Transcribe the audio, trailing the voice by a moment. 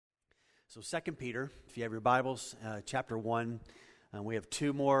So 2 Peter, if you have your Bibles, chapter 1, we have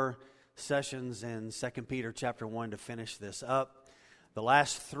two more sessions in 2 Peter chapter 1 to finish this up. The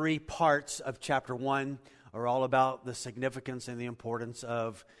last three parts of chapter 1 are all about the significance and the importance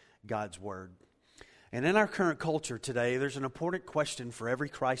of God's Word. And in our current culture today, there's an important question for every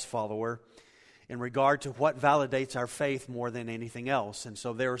Christ follower in regard to what validates our faith more than anything else. And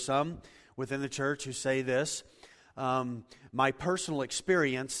so there are some within the church who say this: my personal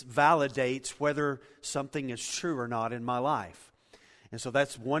experience validates whether something is true or not in my life. And so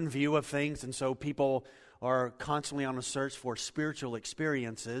that's one view of things, and so people are constantly on a search for spiritual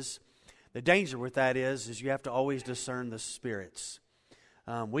experiences. The danger with that is you have to always discern the spirits.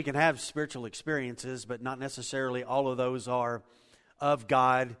 We can have spiritual experiences, but not necessarily all of those are of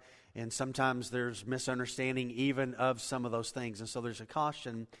God, and sometimes there's misunderstanding even of some of those things. And so there's a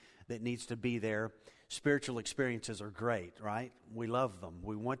caution that needs to be there. Spiritual experiences are great, right? We love them.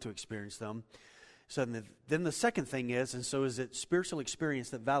 We want to experience them. So then the second thing is it spiritual experience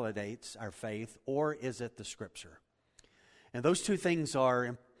that validates our faith, or is it the Scripture? And those two things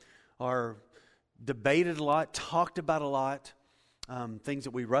are debated a lot, talked about a lot, things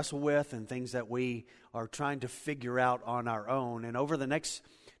that we wrestle with and things that we are trying to figure out on our own. And over the next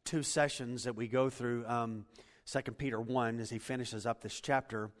two sessions that we go through 2 Peter 1, as he finishes up this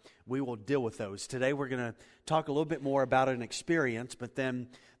chapter, we will deal with those. Today we're going to talk a little bit more about an experience, but then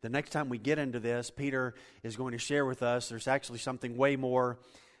the next time we get into this, Peter is going to share with us there's actually something way more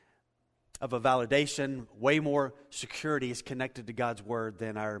of a validation, way more security is connected to God's Word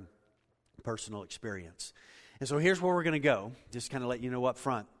than our personal experience. And so here's where we're going to go, just kind of let you know up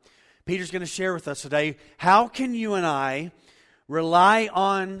front. Peter's going to share with us today, how can you and I rely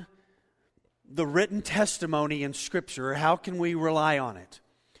on the written testimony in Scripture? How can we rely on it?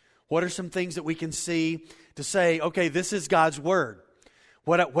 What are some things that we can see to say, okay, this is God's Word.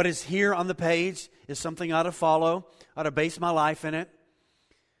 What is here on the page is something I ought to follow, I ought to base my life in it.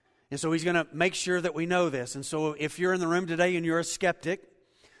 And so he's going to make sure that we know this. And so if you're in the room today and you're a skeptic,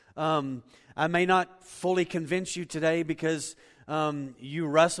 I may not fully convince you today because you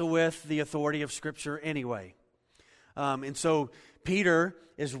wrestle with the authority of Scripture anyway. And so Peter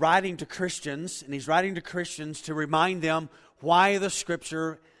is writing to Christians, and he's writing to Christians to remind them why the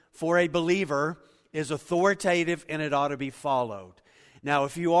Scripture for a believer is authoritative and it ought to be followed. Now,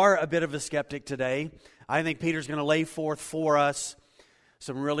 if you are a bit of a skeptic today, I think Peter's going to lay forth for us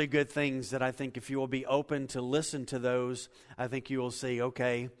some really good things that I think if you will be open to listen to those, I think you will see,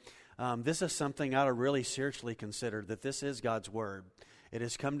 okay, this is something I ought to really seriously consider, that this is God's Word. It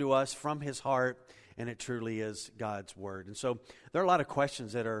has come to us from His heart, and it truly is God's Word. And so there are a lot of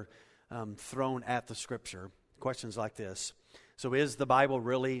questions that are thrown at the Scripture. Questions like this. So is the Bible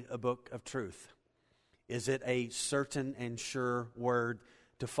really a book of truth? Is it a certain and sure word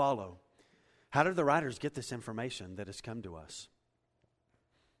to follow? How did the writers get this information that has come to us?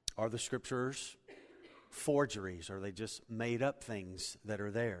 Are the Scriptures forgeries? Or are they just made up things that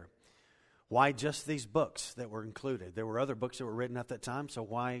are there? Why just these books that were included? There were other books that were written at that time, so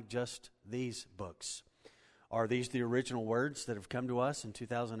why just these books? Are these the original words that have come to us in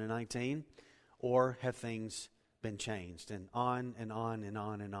 2019? Or have things been changed? And on and on and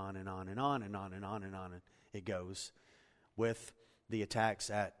on and on and on and on and on and on and on it goes with the attacks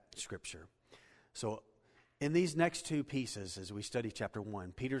at Scripture. So in these next two pieces, as we study chapter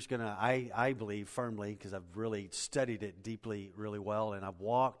 1, Peter's going to, I believe firmly, because I've really studied it deeply, really well, and I've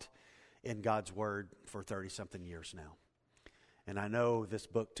walked in God's Word for 30-something years now. And I know this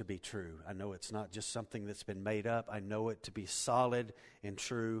book to be true. I know it's not just something that's been made up. I know it to be solid and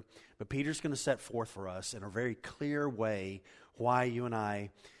true. But Peter's going to set forth for us in a very clear way why you and I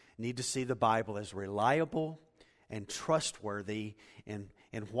need to see the Bible as reliable and trustworthy, and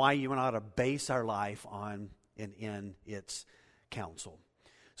why you and I ought to base our life on and in its counsel.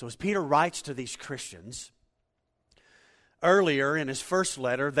 So as Peter writes to these Christians, earlier in his first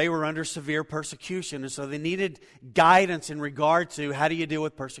letter, they were under severe persecution, and so they needed guidance in regard to how do you deal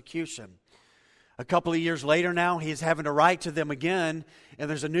with persecution. A couple of years later now, he's having to write to them again, and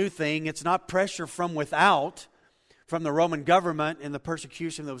there's a new thing. It's not pressure from without, from the Roman government and the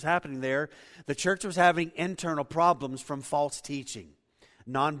persecution that was happening there. The church was having internal problems from false teaching.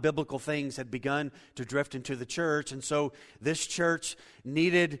 Non-biblical things had begun to drift into the church, and so this church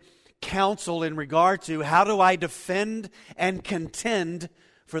needed counsel in regard to how do I defend and contend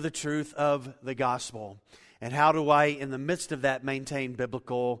for the truth of the gospel, and how do I, in the midst of that, maintain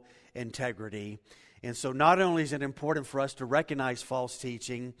biblical integrity. And so not only is it important for us to recognize false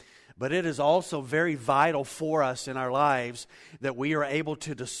teaching, but it is also very vital for us in our lives that we are able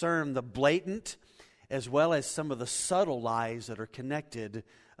to discern the blatant as well as some of the subtle lies that are connected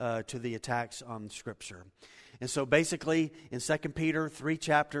to the attacks on Scripture. And so basically, in 2 Peter, 3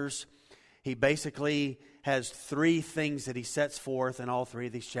 chapters, he basically has 3 things that he sets forth in all 3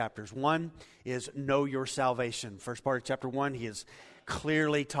 of these chapters. One is know your salvation. First part of chapter 1, he has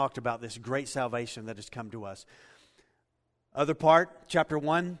clearly talked about this great salvation that has come to us. Other part, chapter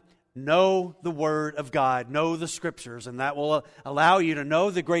 1, know the Word of God, know the Scriptures, and that will allow you to know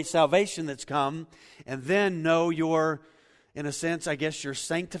the great salvation that's come, and then know your, in a sense, I guess, your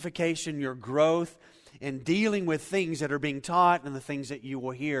sanctification, your growth, in dealing with things that are being taught and the things that you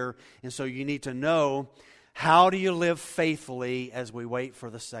will hear. And so you need to know, how do you live faithfully as we wait for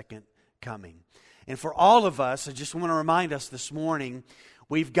the second coming? And for all of us, I just want to remind us this morning,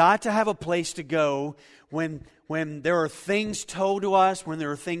 we've got to have a place to go when there are things told to us, when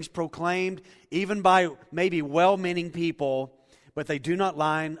there are things proclaimed, even by maybe well-meaning people, but they do not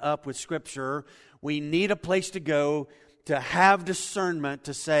line up with Scripture. We need a place to go to have discernment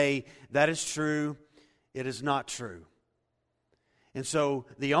to say, that is true, it is not true. And so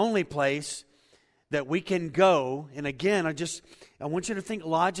the only place that we can go, and again, I want you to think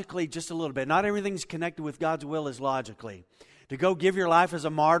logically just a little bit. Not everything's connected with God's will is logically. To go give your life as a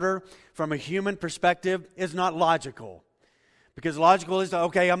martyr from a human perspective is not logical. Because logical is,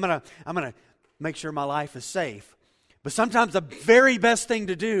 okay, I'm gonna make sure my life is safe. But sometimes the very best thing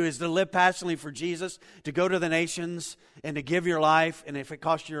to do is to live passionately for Jesus, to go to the nations and to give your life. And if it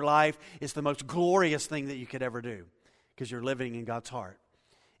costs you your life, it's the most glorious thing that you could ever do, because you're living in God's heart,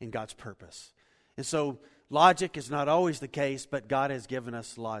 in God's purpose. And so logic is not always the case, but God has given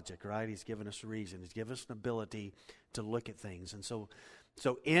us logic, right? He's given us reason. He's given us an ability to look at things. And so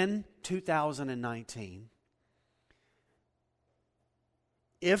in 2019,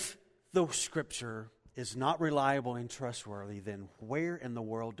 if the Scripture is not reliable and trustworthy, then where in the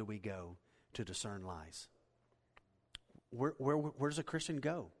world do we go to discern lies? Where does a Christian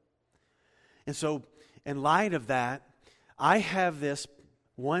go? And so, in light of that, I have this,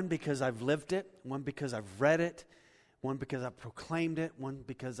 one because I've lived it, one because I've read it, one because I've proclaimed it, one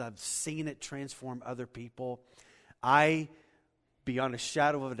because I've seen it transform other people. I, beyond a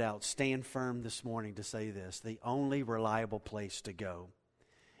shadow of a doubt, stand firm this morning to say this: the only reliable place to go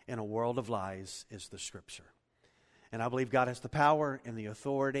in a world of lies is the Scripture. And I believe God has the power and the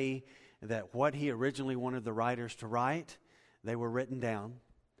authority that what He originally wanted the writers to write, they were written down.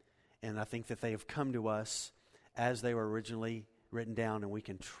 And I think that they have come to us as they were originally written down, and we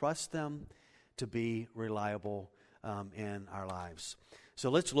can trust them to be reliable in our lives. So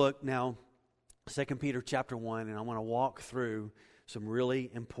let's look now, 2 Peter chapter 1, and I want to walk through some really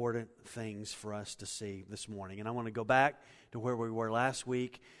important things for us to see this morning. And I want to go back to where we were last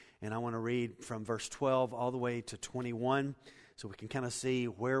week, and I want to read from verse 12 all the way to 21, so we can kind of see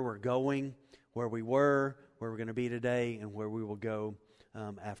where we're going, where we were, where we're going to be today, and where we will go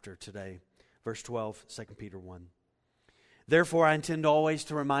after today. Verse 12, 2 Peter 1. Therefore, I intend always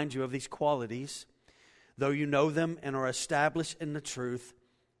to remind you of these qualities, though you know them and are established in the truth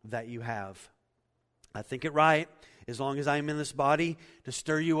that you have. I think it right, as long as I am in this body, to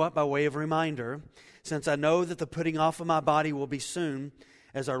stir you up by way of reminder, since I know that the putting off of my body will be soon,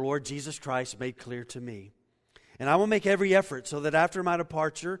 as our Lord Jesus Christ made clear to me. And I will make every effort so that after my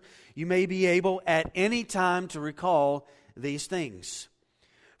departure, you may be able at any time to recall these things.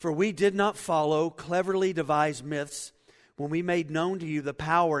 For we did not follow cleverly devised myths when we made known to you the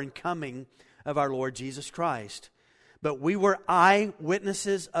power and coming of our Lord Jesus Christ, but we were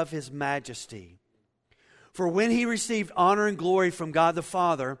eyewitnesses of His majesty. For when He received honor and glory from God the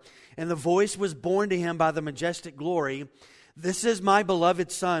Father, and the voice was borne to Him by the majestic glory, "This is my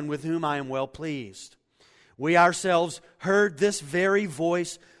beloved Son, with whom I am well pleased." We ourselves heard this very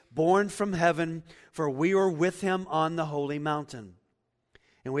voice borne from heaven, for we were with Him on the holy mountain.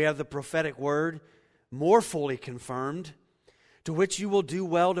 And we have the prophetic word more fully confirmed, to which you will do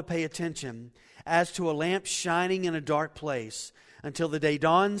well to pay attention, as to a lamp shining in a dark place, until the day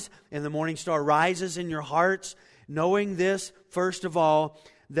dawns and the morning star rises in your hearts, knowing this, first of all,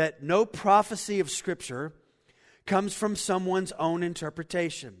 that no prophecy of Scripture comes from someone's own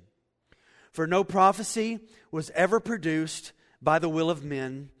interpretation. For no prophecy was ever produced by the will of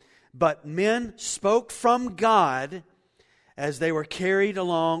men, but men spoke from God as they were carried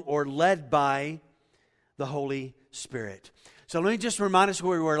along or led by the Holy Spirit. So let me just remind us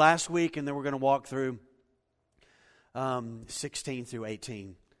where we were last week, and then we're going to walk through 16 through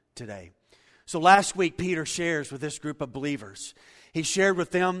 18 today. So last week, Peter shares with this group of believers. He shared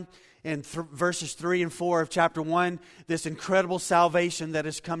with them in verses 3 and 4 of chapter 1, this incredible salvation that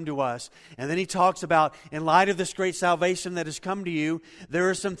has come to us. And then he talks about, in light of this great salvation that has come to you, there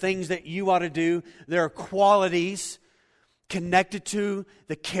are some things that you ought to do. There are qualities, connected to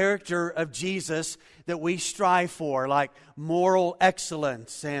the character of Jesus that we strive for, like moral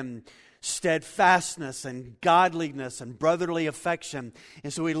excellence and steadfastness and godliness and brotherly affection.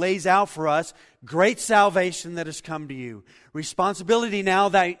 And so he lays out for us great salvation that has come to you. Responsibility now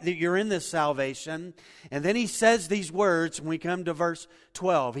that you're in this salvation. And then he says these words when we come to verse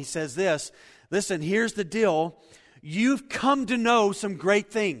 12. He says this, listen, here's the deal. You've come to know some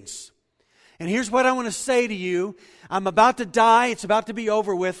great things. And here's what I want to say to you. I'm about to die. It's about to be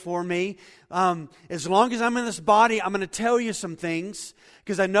over with for me. As long as I'm in this body, I'm going to tell you some things,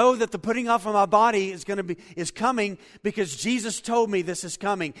 because I know that the putting off of my body is coming, because Jesus told me this is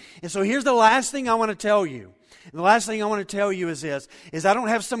coming. And so here's the last thing I want to tell you. And the last thing I want to tell you is this, is I don't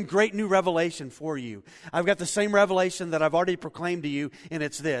have some great new revelation for you. I've got the same revelation that I've already proclaimed to you, and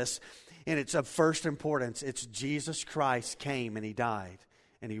it's this. And it's of first importance. It's Jesus Christ came and He died.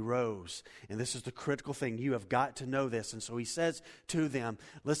 And He rose. And this is the critical thing. You have got to know this. And so He says to them,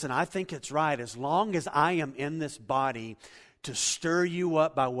 listen, I think it's right, as long as I am in this body, to stir you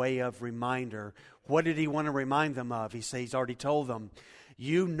up by way of reminder. What did He want to remind them of? He says He's already told them,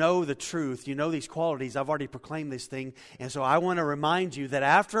 you know the truth. You know these qualities. I've already proclaimed this thing. And so I want to remind you that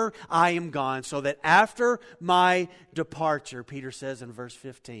after I am gone, so that after my departure, Peter says in verse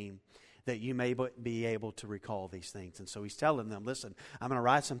 15, that you may be able to recall these things. And so he's telling them, listen, I'm going to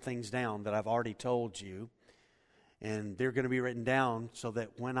write some things down that I've already told you, and they're going to be written down so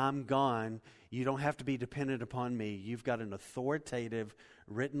that when I'm gone, you don't have to be dependent upon me. You've got an authoritative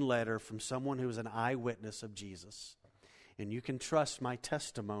written letter from someone who is an eyewitness of Jesus. And you can trust my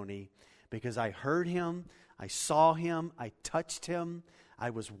testimony, because I heard Him, I saw Him, I touched Him, I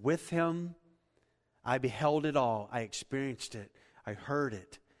was with Him, I beheld it all, I experienced it, I heard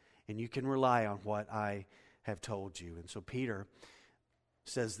it. And you can rely on what I have told you. And so Peter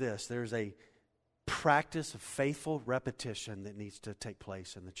says this, there's a practice of faithful repetition that needs to take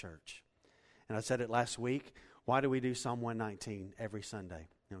place in the church. And I said it last week, why do we do Psalm 119 every Sunday?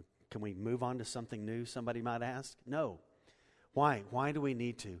 Can we move on to something new, somebody might ask? No. Why? Why do we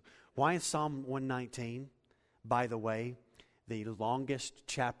need to? Why is Psalm 119, by the way, the longest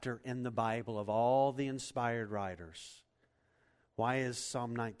chapter in the Bible of all the inspired writers? Why is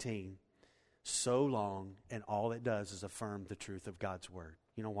Psalm 19 so long, and all it does is affirm the truth of God's Word?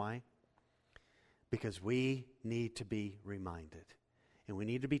 You know why? Because we need to be reminded. And we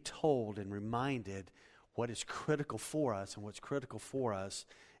need to be told and reminded what is critical for us. And what's critical for us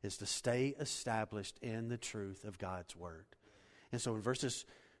is to stay established in the truth of God's Word. And so in verses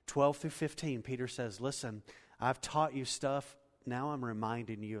 12 through 15, Peter says, listen, I've taught you stuff. Now I'm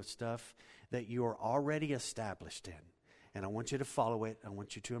reminding you of stuff that you are already established in. And I want you to follow it, I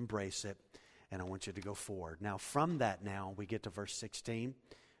want you to embrace it, and I want you to go forward. Now, from that now, we get to verse 16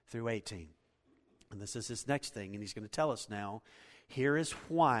 through 18. And this is his next thing, and he's going to tell us now, here is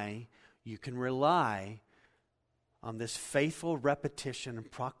why you can rely on this faithful repetition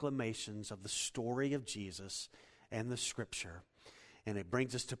and proclamations of the story of Jesus and the Scripture. And it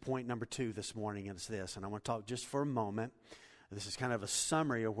brings us to point number 2 this morning, and it's this. And I want to talk just for a moment. This is kind of a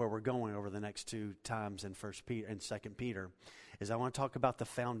summary of where we're going over the next 2 times in 1 Peter and 2 Peter, is I want to talk about the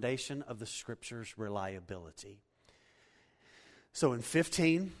foundation of the Scripture's reliability. So in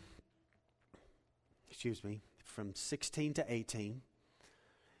from 16 to 18,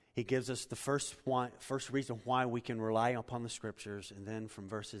 he gives us the first reason why we can rely upon the Scriptures, and then from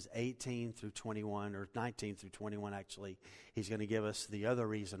verses 18 through 21, or 19 through 21 actually, he's going to give us the other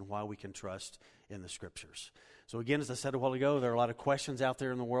reason why we can trust in the Scriptures. So again, as I said a while ago, there are a lot of questions out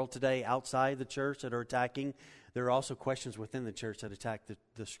there in the world today outside the church that are attacking. There are also questions within the church that attack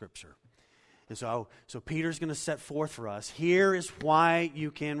the Scripture. And so Peter's going to set forth for us, here is why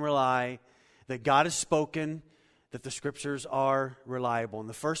you can rely that God has spoken, that the Scriptures are reliable. And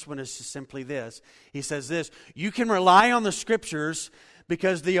the first one is simply this. He says this, you can rely on the Scriptures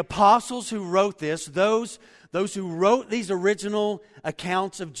because the apostles who wrote this, those who wrote these original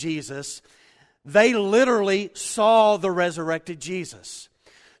accounts of Jesus, they literally saw the resurrected Jesus.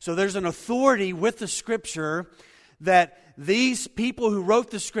 So there's an authority with the Scripture that these people who wrote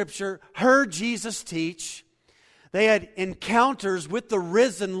the Scripture heard Jesus teach. They had encounters with the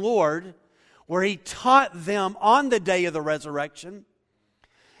risen Lord where He taught them on the day of the resurrection.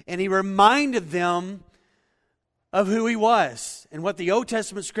 And He reminded them of who He was. And what the Old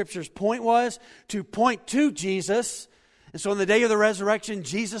Testament Scriptures point was to point to Jesus. And so on the day of the resurrection,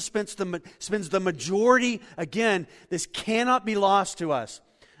 Jesus spends the majority, again, this cannot be lost to us.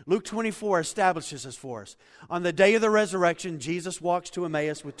 Luke 24 establishes this for us. On the day of the resurrection, Jesus walks to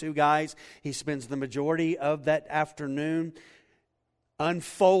Emmaus with 2 guys. He spends the majority of that afternoon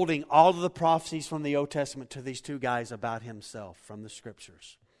unfolding all of the prophecies from the Old Testament to these two guys about himself from the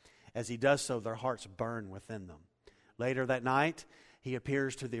Scriptures. As he does so, their hearts burn within them. Later that night, he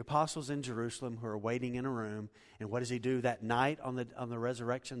appears to the apostles in Jerusalem who are waiting in a room. And what does he do that night on the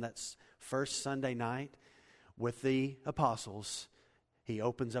resurrection, that's first Sunday night, with the apostles? He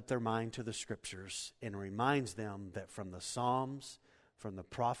opens up their mind to the Scriptures and reminds them that from the Psalms, from the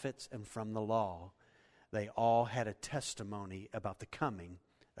prophets, and from the law, they all had a testimony about the coming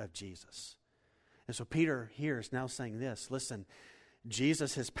of Jesus. And so Peter here is now saying this, listen,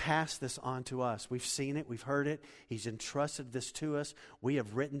 Jesus has passed this on to us. We've seen it. We've heard it. He's entrusted this to us. We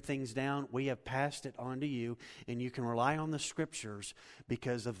have written things down. We have passed it on to you. And you can rely on the Scriptures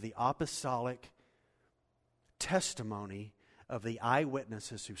because of the apostolic testimony of the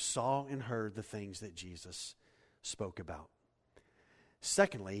eyewitnesses who saw and heard the things that Jesus spoke about.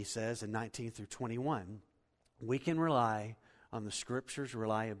 Secondly, he says in 19 through 21, we can rely on the Scriptures'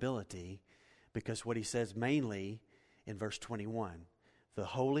 reliability because what he says mainly in verse 21, the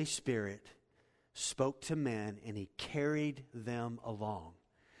Holy Spirit spoke to men and he carried them along.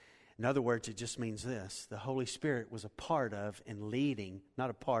 In other words, it just means this. The Holy Spirit was a part of and leading,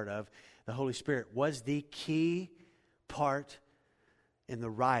 not a part of, the Holy Spirit was the key part in the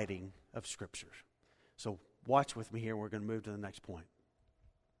writing of Scripture. So watch with me here. We're going to move to the next point.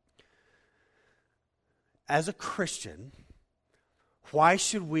 As a Christian, why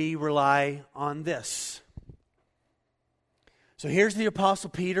should we rely on this? So here's the Apostle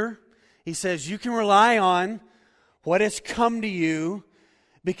Peter. He says, you can rely on what has come to you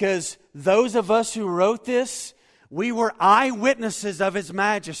because those of us who wrote this, we were eyewitnesses of His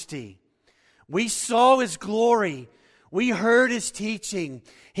majesty. We saw His glory. We heard His teaching.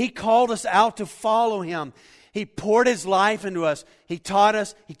 He called us out to follow Him. He poured His life into us. He taught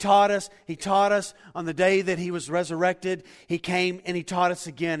us. He taught us. He taught us on the day that He was resurrected. He came and He taught us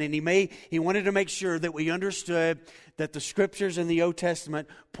again. And He wanted to make sure that we understood that the Scriptures in the Old Testament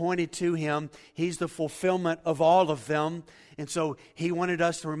pointed to Him. He's the fulfillment of all of them. And so He wanted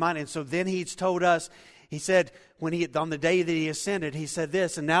us to remind. And so then He's told us, He said, on the day that He ascended, He said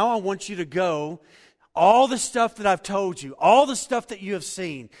this, and now I want you to go. All the stuff that I've told you, all the stuff that you have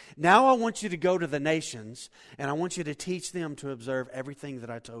seen, now I want you to go to the nations and I want you to teach them to observe everything that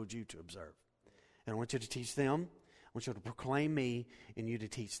I told you to observe. And I want you to teach them, I want you to proclaim me and you to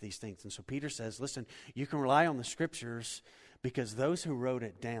teach these things. And so Peter says, listen, you can rely on the Scriptures because those who wrote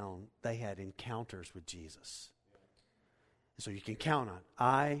it down, they had encounters with Jesus. And so you can count on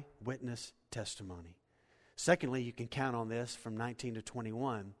eyewitness testimony. Secondly, you can count on this from 19 to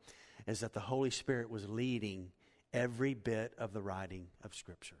 21, is that the Holy Spirit was leading every bit of the writing of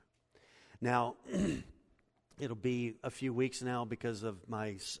Scripture. Now, it'll be a few weeks now because of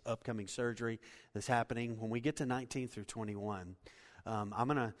my upcoming surgery that's happening. When we get to 19 through 21, I'm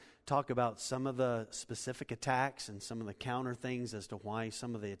going to talk about some of the specific attacks and some of the counter things as to why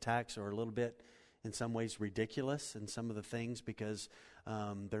some of the attacks are a little bit, in some ways, ridiculous in some of the things because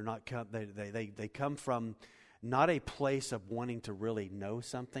they're not they come from not a place of wanting to really know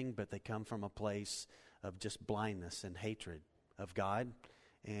something, but they come from a place of just blindness and hatred of God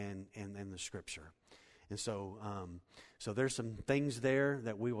and the Scripture. And so there's some things there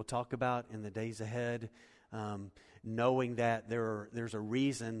that we will talk about in the days ahead, knowing that there's a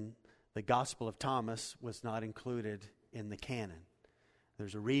reason the Gospel of Thomas was not included in the canon.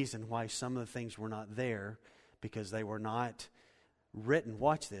 There's a reason why some of the things were not there, because they were not written.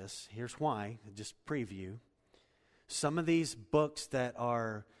 Watch this. Here's why. Just preview. Some of these books that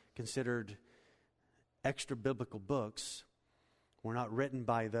are considered extra biblical books were not written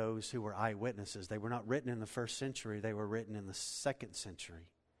by those who were eyewitnesses. They were not written in the first century. They were written in the second century.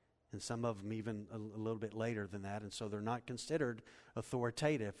 And some of them even a little bit later than that. And so they're not considered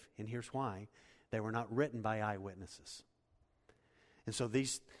authoritative. And here's why. They were not written by eyewitnesses. And so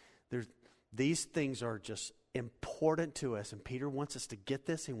these things are just important to us. And Peter wants us to get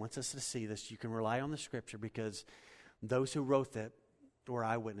this. He wants us to see this. You can rely on the Scripture because those who wrote that were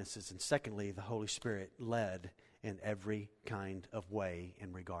eyewitnesses. And secondly, the Holy Spirit led in every kind of way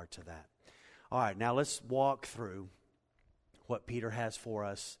in regard to that. All right, now let's walk through what Peter has for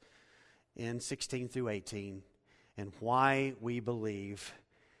us in 16 through 18 and why we believe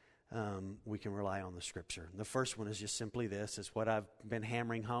we can rely on the Scripture. The first one is just simply this, is what I've been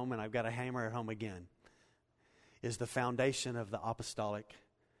hammering home, and I've got to hammer it home again, is the foundation of the apostolic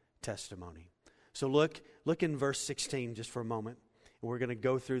testimony. So look in verse 16 just for a moment. We're going to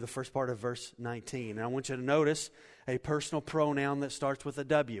go through the first part of verse 19. And I want you to notice a personal pronoun that starts with a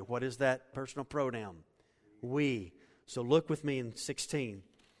W. What is that personal pronoun? We. So look with me in 16.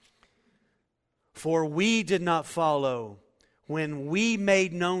 For we did not follow when we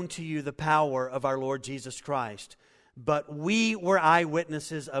made known to you the power of our Lord Jesus Christ, but we were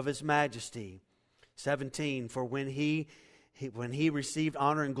eyewitnesses of His majesty. 17, for when he received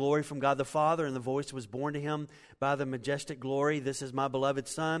honor and glory from God the Father, and the voice was borne to Him by the majestic glory, this is my beloved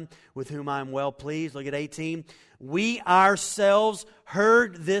Son, with whom I am well pleased. Look at 18. We ourselves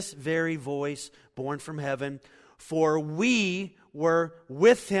heard this very voice born from heaven, for we were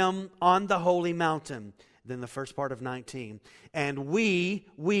with Him on the holy mountain. Then the first part of 19. And we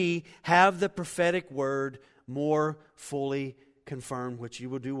have the prophetic word more fully confirmed, which you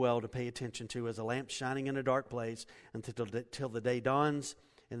will do well to pay attention to as a lamp shining in a dark place until the day dawns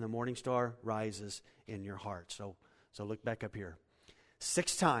and the morning star rises in your heart. So look back up here.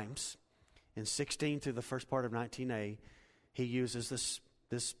 6 times in 16 through the first part of 19a, he uses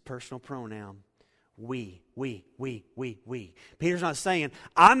this personal pronoun. We. Peter's not saying,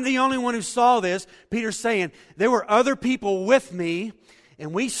 I'm the only one who saw this. Peter's saying, there were other people with me,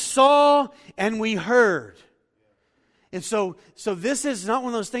 and we saw and we heard. And so this is not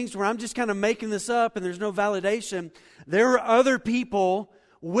one of those things where I'm just kind of making this up and there's no validation. There were other people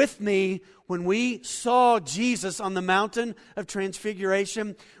with me when we saw Jesus on the mountain of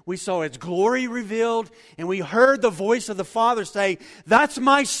transfiguration. We saw His glory revealed, and we heard the voice of the Father say, that's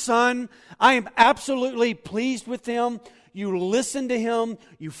my Son. I am absolutely pleased with Him. You listen to Him.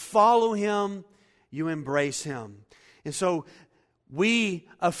 You follow Him. You embrace Him. And so we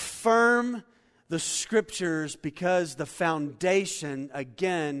affirm the Scriptures because the foundation,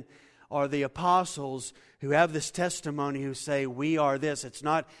 again, are the apostles who have this testimony, who say, we are this. It's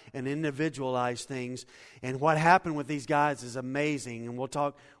not an individualized thing. And what happened with these guys is amazing. And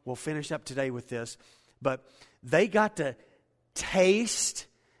we'll finish up today with this. But they got to taste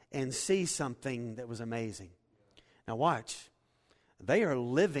and see something that was amazing. Now watch. They are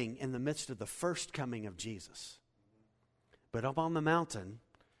living in the midst of the first coming of Jesus. But up on the mountain,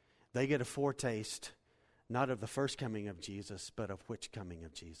 they get a foretaste, not of the first coming of Jesus, but of which coming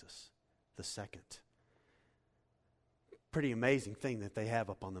of Jesus? The second. Pretty amazing thing that they have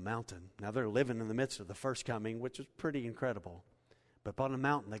up on the mountain. Now they're living in the midst of the first coming, which is pretty incredible. But up on the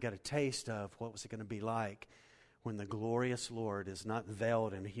mountain, they got a taste of what was it going to be like when the glorious Lord is not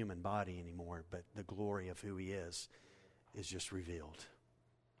veiled in a human body anymore, but the glory of who He is just revealed.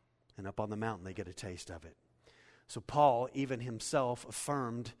 And up on the mountain, they get a taste of it. So Paul, even himself,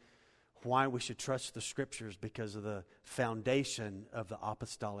 affirmed why we should trust the Scriptures because of the foundation of the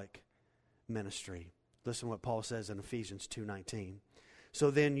apostolic ministry. Listen to what Paul says in Ephesians 2:19. So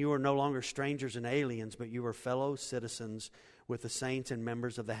then you are no longer strangers and aliens, but you are fellow citizens with the saints and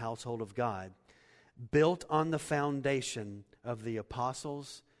members of the household of God, built on the foundation of the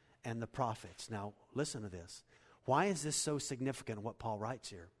apostles and the prophets. Now, listen to this. Why is this so significant, what Paul writes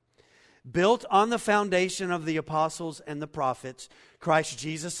here? Built on the foundation of the apostles and the prophets, Christ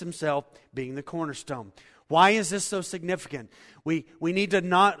Jesus Himself being the cornerstone. Why is this so significant? We need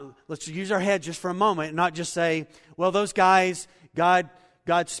to let's use our head just for a moment and not just say, well, those guys, God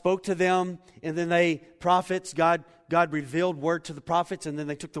spoke to them, and then God revealed word to the prophets, and then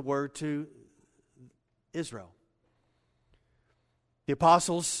they took the word to Israel. The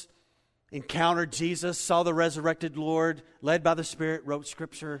apostles encountered Jesus, saw the resurrected Lord, led by the Spirit, wrote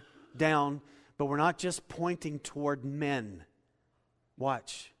Scripture down, but we're not just pointing toward men.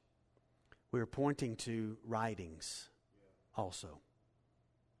 Watch. We are pointing to writings also.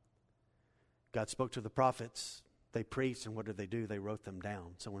 God spoke to the prophets. They preached, and what did they do? They wrote them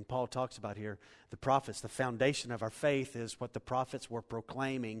down. So when Paul talks about here, the prophets, the foundation of our faith is what the prophets were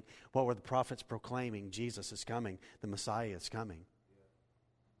proclaiming. What were the prophets proclaiming? Jesus is coming. The Messiah is coming.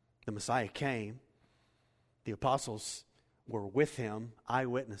 The Messiah came. The apostles were with Him,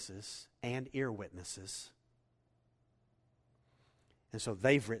 eyewitnesses and ear witnesses. And so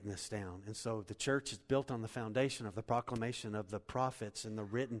they've written this down. And so the church is built on the foundation of the proclamation of the prophets and the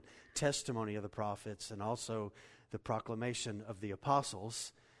written testimony of the prophets, and also the proclamation of the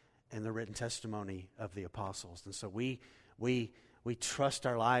apostles and the written testimony of the apostles. And so we trust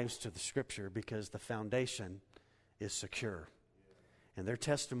our lives to the Scripture because the foundation is secure. And their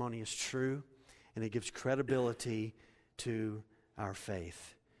testimony is true, and it gives credibility to our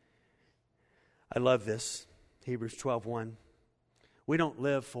faith. I love this. Hebrews 12:1. We don't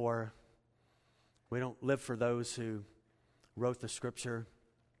live for those who wrote the Scripture.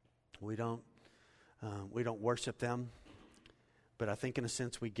 We don't worship them. But I think in a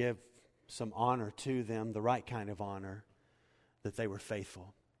sense we give some honor to them, the right kind of honor, that they were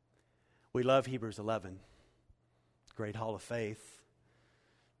faithful. We love Hebrews 11. Great hall of faith.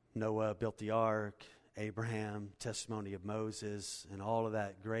 Noah built the ark. Abraham, testimony of Moses, and all of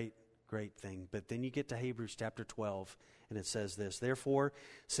that great thing. But then you get to Hebrews chapter 12, And it says this, "Therefore,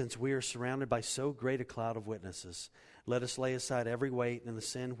 since we are surrounded by so great a cloud of witnesses, let us lay aside every weight and the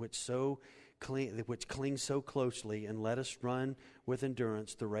sin which clings so closely, and let us run with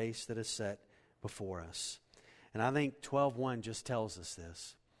endurance the race that is set before us." And I think 12:1 just tells us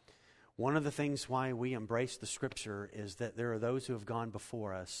this. One of the things why we embrace the Scripture is that there are those who have gone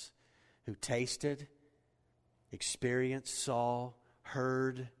before us who tasted, experienced, saw,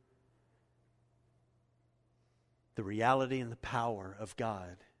 heard the reality and the power of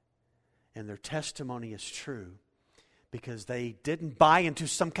God. And their testimony is true because they didn't buy into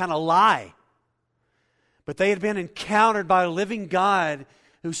some kind of lie. But they had been encountered by a living God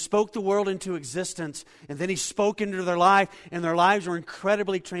who spoke the world into existence, and then He spoke into their life, and their lives were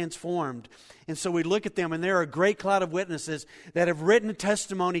incredibly transformed. And so we look at them, and there are a great cloud of witnesses that have written a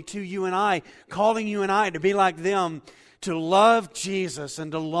testimony to you and I, calling you and I to be like them, to love Jesus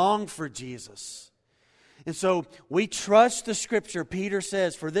and to long for Jesus. And so we trust the Scripture. Peter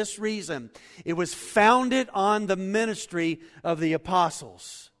says, for this reason, it was founded on the ministry of the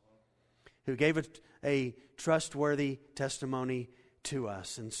apostles who gave a trustworthy testimony to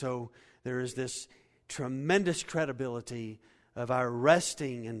us. And so there is this tremendous credibility of our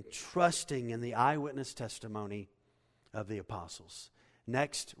resting and trusting in the eyewitness testimony of the apostles.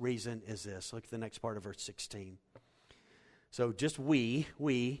 Next reason is this. Look at the next part of verse 16. So just we,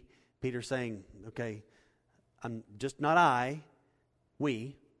 Peter's saying, okay, I'm just not I,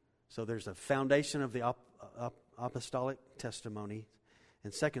 we. So there's a foundation of the apostolic testimony.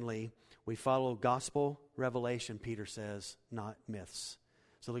 And secondly, we follow gospel revelation, Peter says, not myths.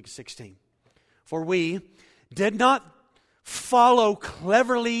 So look at 16. For we did not follow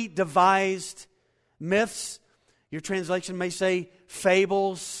cleverly devised myths. Your translation may say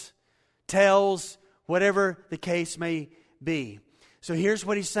fables, tales, whatever the case may be. So here's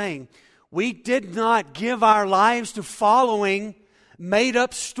what he's saying. We did not give our lives to following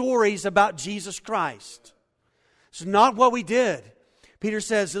made-up stories about Jesus Christ. It's not what we did. Peter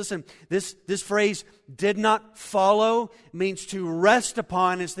says, listen, this phrase, did not follow, means to rest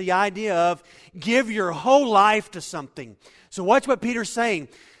upon. It's the idea of give your whole life to something. So watch what Peter's saying.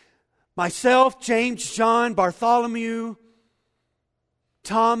 Myself, James, John, Bartholomew,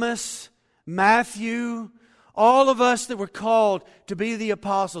 Thomas, Matthew, all of us that were called to be the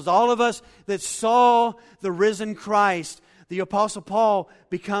apostles, all of us that saw the risen Christ, the Apostle Paul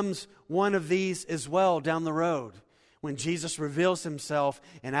becomes one of these as well down the road. When Jesus reveals Himself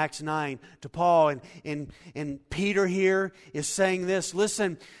in Acts 9 to Paul. And Peter here is saying this,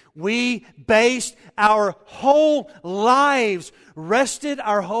 listen, we based our whole lives, rested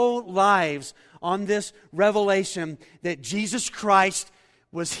our whole lives on this revelation that Jesus Christ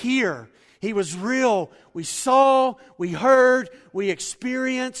was here. He was real. We saw, we heard, we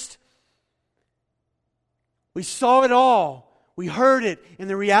experienced. We saw it all. We heard it. And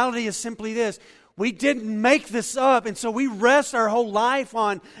the reality is simply this. We didn't make this up, and so we rest our whole life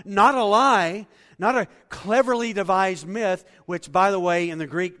on not a lie, not a cleverly devised myth, which, by the way, in the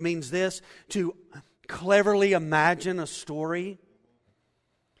Greek means this, to cleverly imagine a story,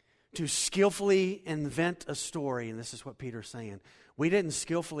 to skillfully invent a story. And this is what Peter's saying. We didn't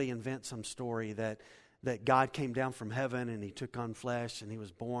skillfully invent some story that God came down from heaven and He took on flesh and He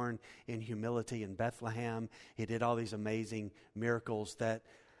was born in humility in Bethlehem. He did all these amazing miracles that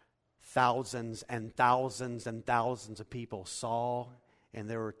thousands and thousands and thousands of people saw, and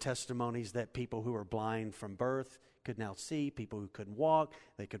there were testimonies that people who were blind from birth could now see, people who couldn't walk,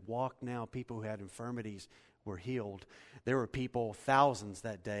 they could walk now, people who had infirmities were healed. There were people, thousands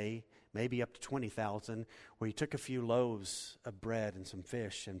that day, maybe up to 20,000, where He took a few loaves of bread and some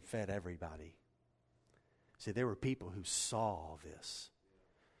fish and fed everybody. See, there were people who saw this,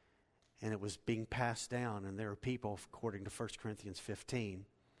 and it was being passed down, and there were people, according to 1 Corinthians 15,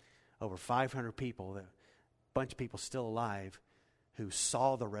 over 500 people, a bunch of people still alive, who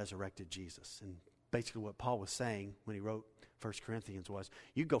saw the resurrected Jesus. And basically what Paul was saying when he wrote 1 Corinthians was,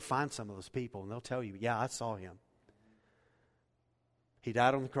 you go find some of those people and they'll tell you, yeah, I saw Him. He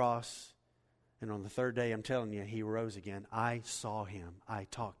died on the cross, and on the third day, I'm telling you, He rose again. I saw Him. I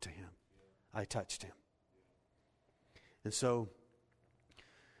talked to Him. I touched Him. And so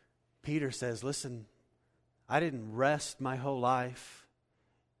Peter says, listen, I didn't rest my whole life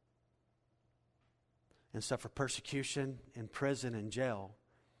and suffer persecution in prison and jail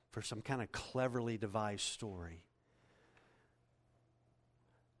for some kind of cleverly devised story.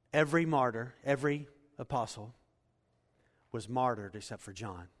 Every martyr, every apostle was martyred except for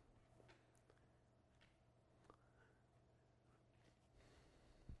John.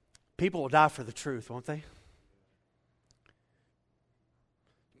 People will die for the truth, won't they?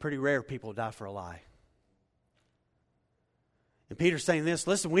 Pretty rare people die for a lie. And Peter's saying this,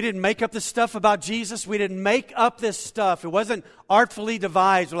 listen, we didn't make up this stuff about Jesus. We didn't make up this stuff. It wasn't artfully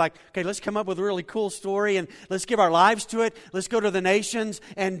devised. We're like, okay, let's come up with a really cool story and let's give our lives to it. Let's go to the nations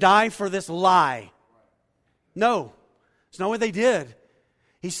and die for this lie. No, it's not what they did.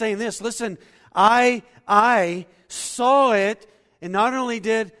 He's saying this, listen, I saw it, and not only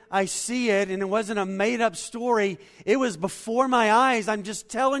did I see it, and it wasn't a made-up story, it was before my eyes. I'm just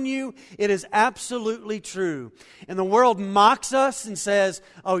telling you, it is absolutely true. And the world mocks us and says,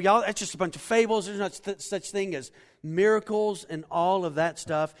 oh, y'all, that's just a bunch of fables. There's not such thing as miracles and all of that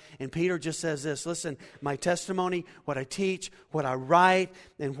stuff. And Peter just says this, listen, my testimony, what I teach, what I write,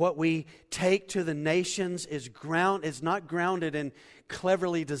 and what we take to the nations is not grounded in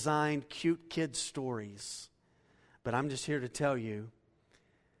cleverly designed, cute kid stories. But I'm just here to tell you,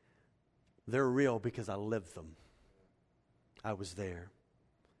 they're real because I lived them. I was there.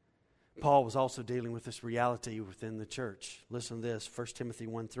 Paul was also dealing with this reality within the church. Listen to this, 1 Timothy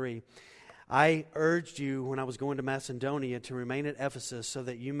 1:3. I urged you when I was going to Macedonia to remain at Ephesus so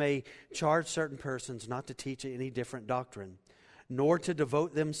that you may charge certain persons not to teach any different doctrine, nor to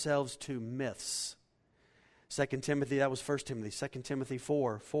devote themselves to myths. 2 Timothy, that was 1 Timothy. 2 Timothy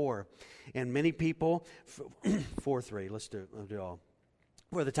 4:4. And many people, 4:3, let's do it all.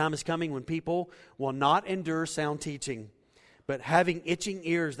 For the time is coming when people will not endure sound teaching, but having itching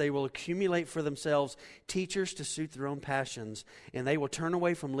ears, they will accumulate for themselves teachers to suit their own passions, and they will turn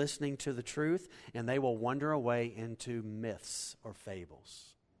away from listening to the truth, and they will wander away into myths or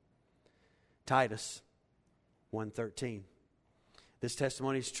fables. Titus 1:13. This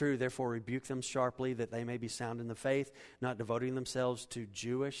testimony is true, therefore rebuke them sharply that they may be sound in the faith, not devoting themselves to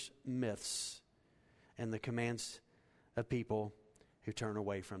Jewish myths and the commands of people who turn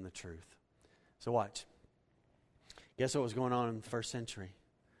away from the truth. So watch. Guess what was going on in the first century?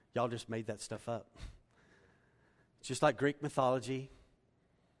 Y'all just made that stuff up. It's just like Greek mythology.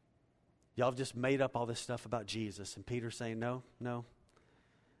 Y'all just made up all this stuff about Jesus. And Peter's saying, no.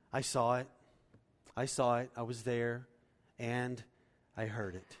 I saw it. I was there. And I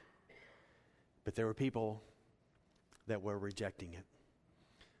heard it. But there were people that were rejecting it.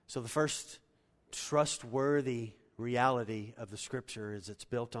 So the first trustworthy reality of the Scripture is it's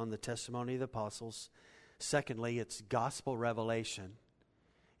built on the testimony of the apostles. Secondly, it's gospel revelation.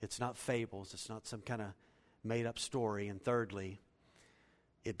 It's not fables. It's not some kind of made-up story. And thirdly,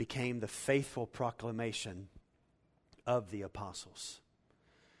 it became the faithful proclamation of the apostles.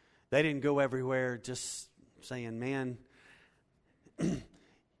 They didn't go everywhere just saying, man,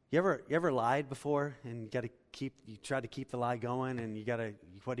 you ever lied before and you try to keep the lie going, and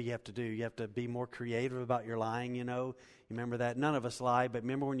what do you have to do? You have to be more creative about your lying, you know. You remember that? None of us lie, but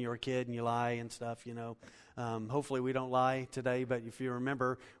remember when you were a kid and you lie and stuff, you know. Hopefully we don't lie today, but if you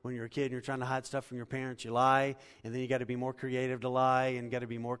remember when you were a kid and you're trying to hide stuff from your parents, you lie, and then you got to be more creative to lie, and got to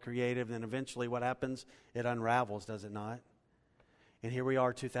be more creative, and then eventually what happens? It unravels, does it not? And here we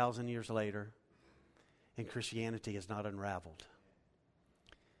are 2,000 years later, and Christianity is not unraveled.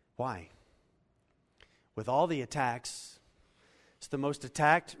 Why? With all the attacks, it's the most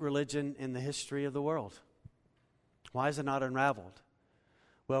attacked religion in the history of the world. Why is it not unraveled?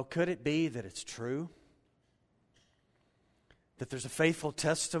 Well, could it be that it's true? That there's a faithful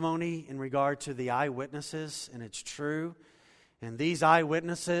testimony in regard to the eyewitnesses, and it's true? And these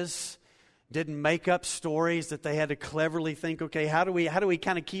eyewitnesses didn't make up stories that they had to cleverly think, okay, how do we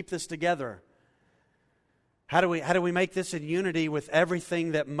kind of keep this together? How do we make this in unity with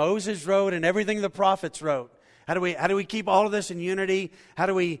everything that Moses wrote and everything the prophets wrote? How do we keep all of this in unity? How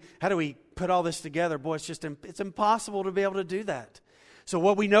do we put all this together? Boy, it's impossible to be able to do that. So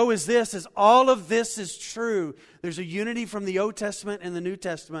what we know is all of this is true. There's a unity from the Old Testament and the New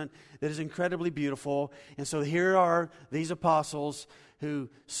Testament that is incredibly beautiful. And so here are these apostles who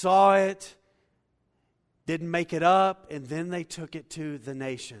saw it, didn't make it up, and then they took it to the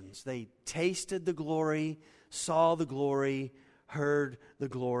nations. They tasted the glory, saw the glory, heard the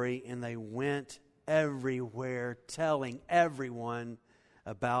glory, and they went everywhere telling everyone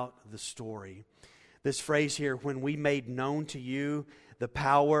about the story. This phrase here, when we made known to you the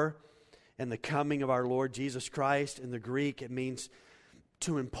power and the coming of our Lord Jesus Christ, in the Greek it means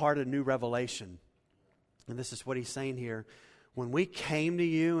to impart a new revelation. And this is what he's saying here. When we came to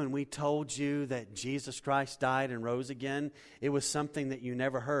you and we told you that Jesus Christ died and rose again, it was something that you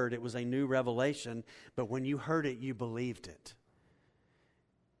never heard. It was a new revelation, but when you heard it, you believed it.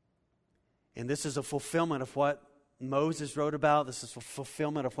 And this is a fulfillment of what Moses wrote about. This is a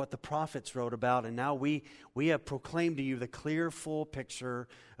fulfillment of what the prophets wrote about. And now we have proclaimed to you the clear, full picture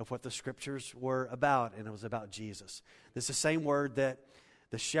of what the Scriptures were about, and it was about Jesus. This is the same word that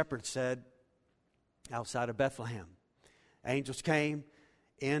the shepherds said outside of Bethlehem. Angels came.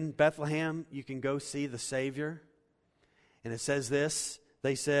 In Bethlehem, you can go see the Savior. And it says this,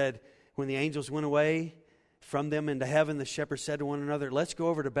 they said, when the angels went away from them into heaven, the shepherds said to one another, let's go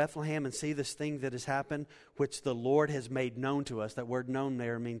over to Bethlehem and see this thing that has happened, which the Lord has made known to us. That word known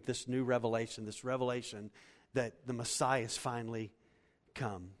there means this new revelation, this revelation that the Messiah has finally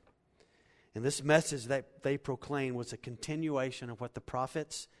come. And this message that they proclaimed was a continuation of what the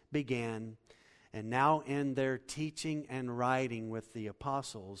prophets began. And now in their teaching and writing with the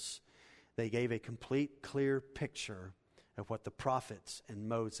apostles, they gave a complete, clear picture of what the prophets and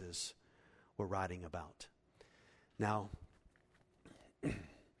Moses were writing about. Now,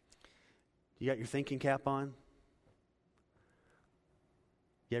 you got your thinking cap on?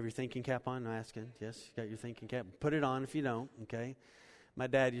 You have your thinking cap on? I'm asking. Yes, you got your thinking cap. Put it on if you don't, okay? My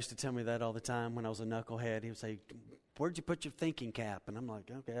dad used to tell me that all the time when I was a knucklehead. He would say, where'd you put your thinking cap? And I'm like,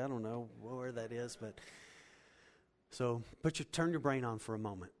 okay, I don't know where that is. But so turn your brain on for a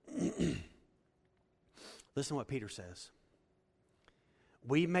moment. Listen to what Peter says.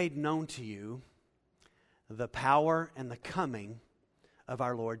 We made known to you the power and the coming of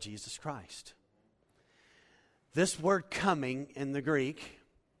our Lord Jesus Christ. This word coming in the Greek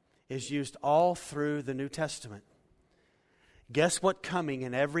is used all through the New Testament. Guess what coming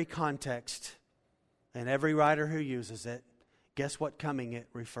in every context and every writer who uses it, guess what coming it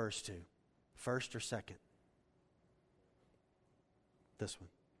refers to? First or second? This one.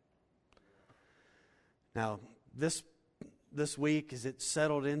 Now, this week, as it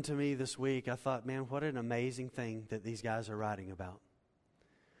settled into me this week, I thought, man, what an amazing thing that these guys are writing about.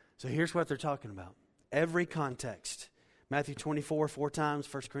 So here's what they're talking about. Every context. Matthew 24, 4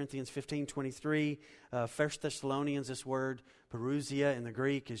 times, 1 Corinthians 15, 23, 1 Thessalonians, this word, parousia in the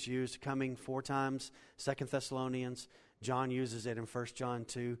Greek is used coming 4 times, 2 Thessalonians, John uses it in 1 John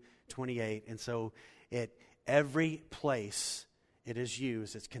 2, 28. And so every place it is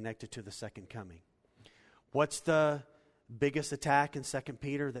used, it's connected to the second coming. What's the biggest attack in 2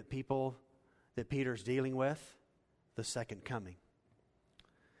 Peter that Peter's dealing with? The second coming.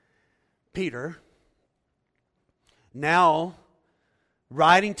 Peter, now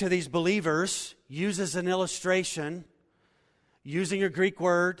writing to these believers, uses an illustration using a Greek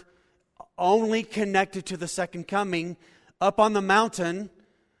word only connected to the second coming up on the mountain,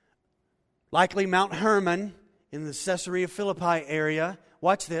 likely Mount Hermon in the Caesarea Philippi area.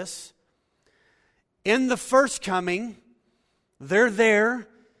 Watch this. In the first coming, they're there,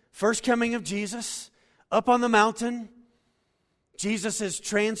 first coming of Jesus, up on the mountain. Jesus is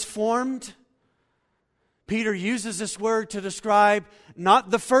transformed. Peter uses this word to describe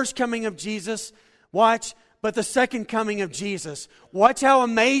not the first coming of Jesus, watch, but the second coming of Jesus. Watch how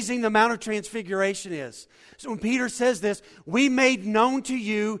amazing the Mount of Transfiguration is. So when Peter says this, we made known to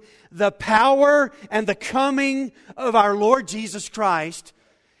you the power and the coming of our Lord Jesus Christ.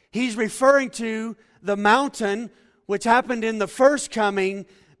 He's referring to the mountain, which happened in the first coming,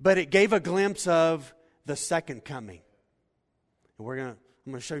 but it gave a glimpse of the second coming. And I'm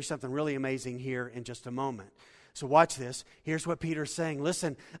going to show you something really amazing here in just a moment. So watch this. Here's what Peter's saying.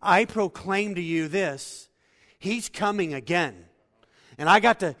 Listen, I proclaim to you this. He's coming again. And I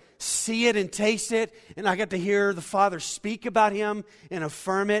got to see it and taste it, and I got to hear the Father speak about Him and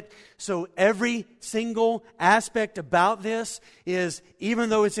affirm it. So every single aspect about this is, even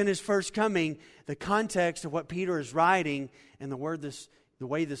though it's in His first coming, the context of what Peter is writing and the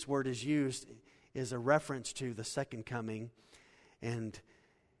way this word is used is a reference to the second coming. And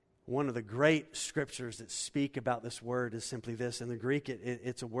one of the great scriptures that speak about this word is simply this. In the Greek,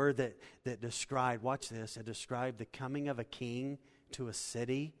 it's a word that described, watch this, it described the coming of a king to a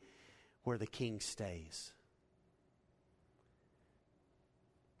city where the king stays.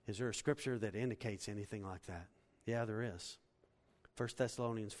 Is there a scripture that indicates anything like that? Yeah, there is. 1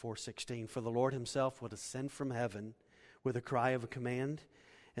 Thessalonians 4:16, for the Lord Himself will descend from heaven with a cry of a command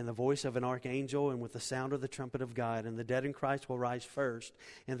and the voice of an archangel and with the sound of the trumpet of God, and the dead in Christ will rise first,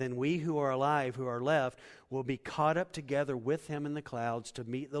 and then we who are alive, who are left, will be caught up together with Him in the clouds to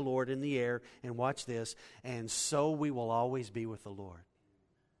meet the Lord in the air, and watch this, and so we will always be with the Lord.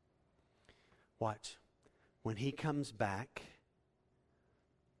 Watch. When He comes back,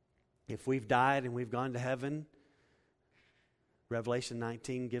 if we've died and we've gone to heaven, Revelation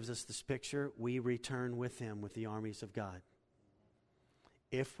 19 gives us this picture, we return with Him with the armies of God.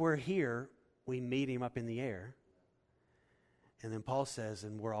 If we're here, we meet Him up in the air. And then Paul says,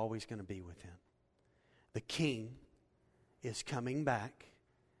 and we're always going to be with Him. The King is coming back,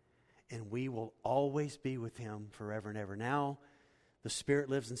 and we will always be with Him forever and ever. Now, the Spirit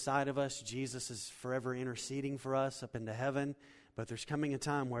lives inside of us. Jesus is forever interceding for us up into heaven. But there's coming a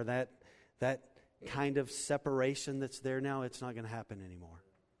time where that kind of separation that's there now, it's not going to happen anymore.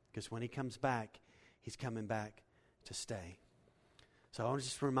 Because when He comes back, He's coming back to stay. So I want to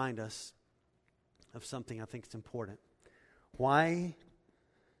just remind us of something I think is important. Why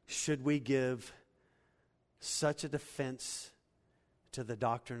should we give such a defense to the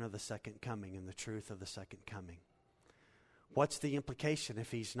doctrine of the second coming and the truth of the second coming? What's the implication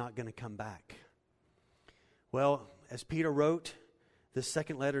if He's not going to come back? Well, as Peter wrote this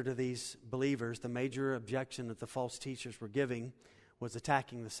second letter to these believers, the major objection that the false teachers were giving was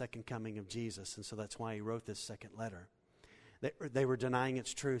attacking the second coming of Jesus. And so that's why he wrote this second letter. They were denying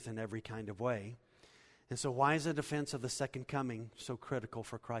its truth in every kind of way. And so why is the defense of the second coming so critical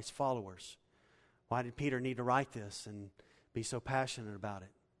for Christ's followers? Why did Peter need to write this and be so passionate about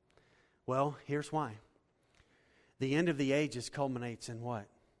it? Well, here's why. The end of the ages culminates in what?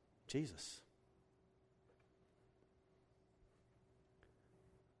 Jesus.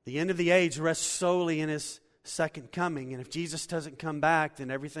 The end of the age rests solely in His second coming. And if Jesus doesn't come back,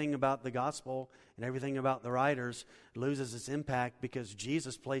 then everything about the gospel and everything about the writers loses its impact, because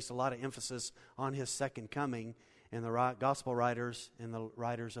Jesus placed a lot of emphasis on His second coming, and the gospel writers and the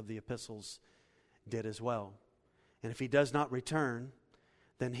writers of the epistles did as well. And if He does not return,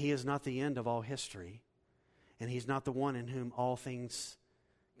 then He is not the end of all history, and He's not the one in whom all things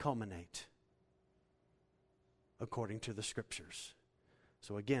culminate, according to the Scriptures.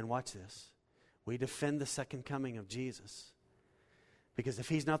 So again, watch this. We defend the second coming of Jesus, because if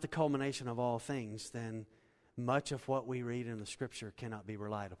He's not the culmination of all things, then much of what we read in the Scripture cannot be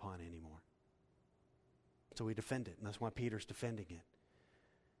relied upon anymore. So we defend it, and that's why Peter's defending it.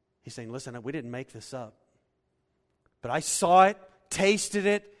 He's saying, listen, we didn't make this up, but I saw it, tasted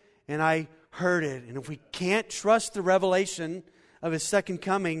it, and I heard it. And if we can't trust the revelation of His second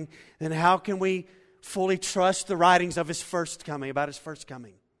coming, then how can we fully trust the writings of His first coming, about His first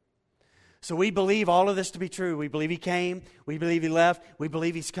coming? So we believe all of this to be true. We believe He came. We believe He left. We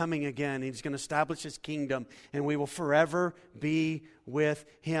believe He's coming again. He's going to establish His kingdom, and we will forever be with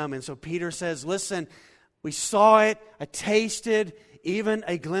Him. And so Peter says, listen, we saw it, I tasted even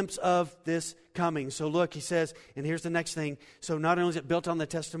a glimpse of this coming. So look, he says, and here's the next thing. So not only is it built on the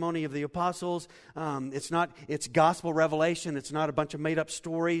testimony of the apostles, it's gospel revelation. It's not a bunch of made-up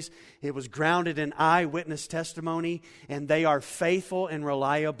stories. It was grounded in eyewitness testimony, and they are faithful and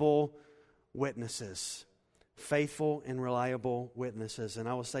reliable witnesses. Faithful and reliable witnesses. And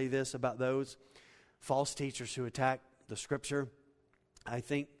I will say this about those false teachers who attack the Scripture. I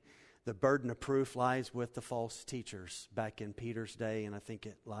think the burden of proof lies with the false teachers back in Peter's day, and I think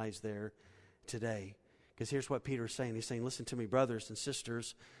it lies there today. Because here's what Peter's saying. He's saying, listen to me, brothers and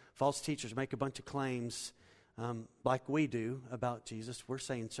sisters. False teachers make a bunch of claims like we do about Jesus. We're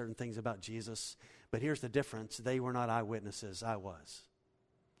saying certain things about Jesus, but here's the difference. They were not eyewitnesses. I was.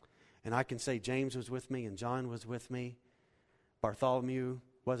 And I can say James was with me and John was with me. Bartholomew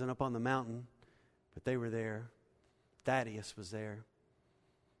wasn't up on the mountain, but they were there. Thaddeus was there.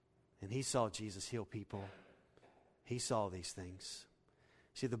 And he saw Jesus heal people. He saw these things.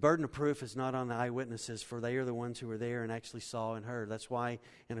 See, the burden of proof is not on the eyewitnesses, for they are the ones who were there and actually saw and heard. That's why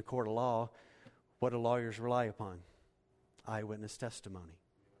in a court of law, what do lawyers rely upon? Eyewitness testimony.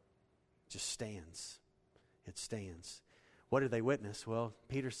 It just stands. It stands. What did they witness? Well,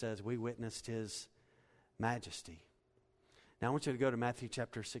 Peter says we witnessed His majesty. Now I want you to go to Matthew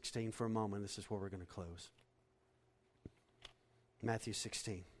chapter 16 for a moment. This is where we're going to close. Matthew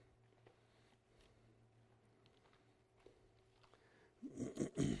 16.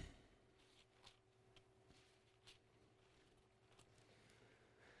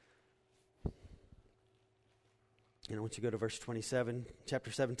 And I want you to go to verse 27. Chapter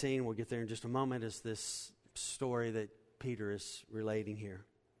 17, we'll get there in just a moment, is this story that Peter is relating here.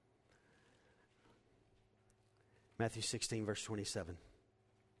 Matthew 16, verse 27.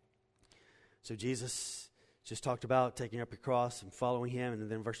 So Jesus just talked about taking up your cross and following Him.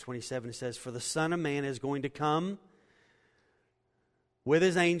 And then verse 27, it says, for the Son of Man is going to come with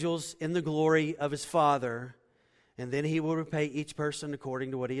His angels in the glory of His Father, and then He will repay each person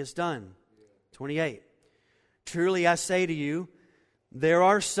according to what he has done. 28. Truly I say to you, there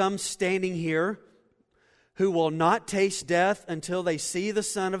are some standing here who will not taste death until they see the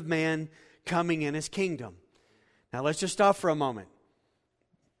Son of Man coming in His kingdom. Now let's just stop for a moment.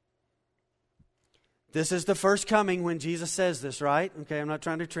 This is the first coming when Jesus says this, right? Okay, I'm not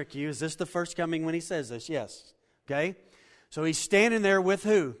trying to trick you. Is this the first coming when He says this? Yes. Okay? So He's standing there with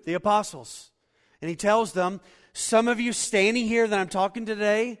who? The apostles. And He tells them, some of you standing here that I'm talking to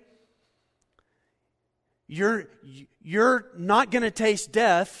today, you're not going to taste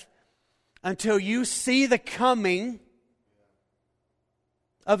death until you see the coming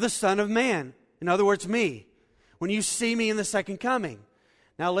of the Son of Man. In other words, me. When you see me in the second coming.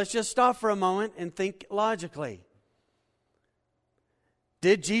 Now let's just stop for a moment and think logically.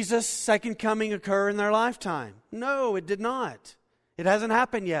 Did Jesus' second coming occur in their lifetime? No, it did not. It hasn't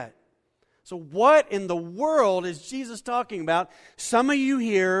happened yet. So what in the world is Jesus talking about? Some of you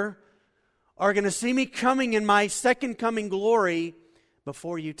here are going to see me coming in my second coming glory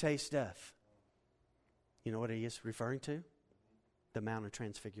before you taste death. You know what he is referring to? The Mount of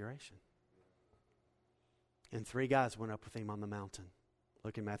Transfiguration. And 3 guys went up with him on the mountain.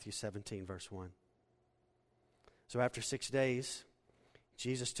 Look in Matthew 17, verse 1. So after 6 days,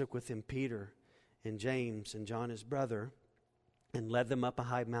 Jesus took with him Peter and James and John his brother and led them up a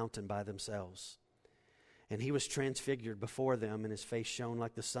high mountain by themselves. And he was transfigured before them, and his face shone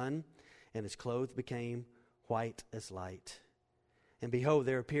like the sun, and his clothes became white as light. And behold,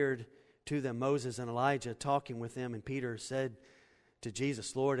 there appeared to them Moses and Elijah talking with them, and Peter said to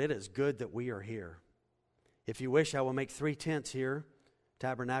Jesus, Lord, it is good that we are here. If you wish, I will make 3 tents here,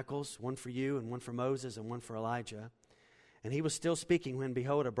 tabernacles, one for you and one for Moses and one for Elijah. And he was still speaking when,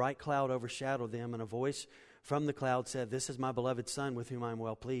 behold, a bright cloud overshadowed them, and a voice from the cloud said, This is my beloved Son, with whom I am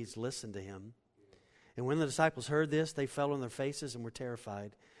well pleased. Listen to him. And when the disciples heard this, they fell on their faces and were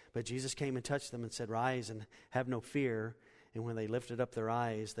terrified. But Jesus came and touched them and said, Rise and have no fear. And when they lifted up their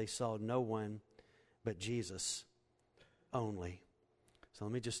eyes, they saw no one but Jesus only. So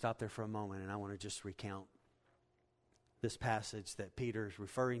let me just stop there for a moment, and I want to just recount this passage that Peter is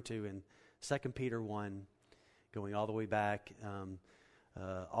referring to in 2 Peter 1, going all the way back.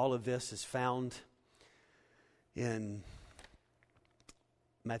 All of this is found in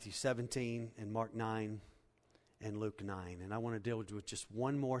Matthew 17 and Mark 9 and Luke 9. And I want to deal with just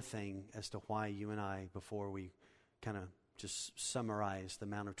one more thing as to why you and I, before we kind of just summarize the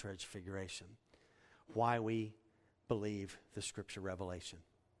Mount of Transfiguration, why we believe the Scripture revelation.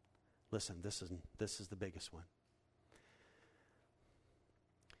 Listen, this is the biggest one.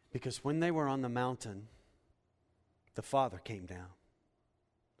 Because when they were on the mountain, the Father came down.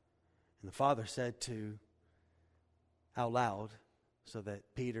 And the Father said out loud, so that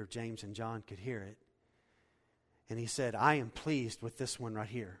Peter, James, and John could hear it. And he said, I am pleased with this one right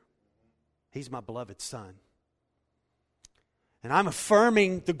here. He's my beloved Son. And I'm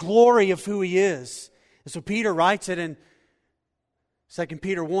affirming the glory of who he is. And so Peter writes it in 2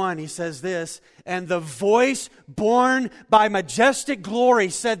 Peter 1, he says this, and the voice borne by majestic glory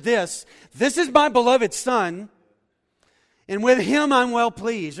said this, This is my beloved Son, and with him I'm well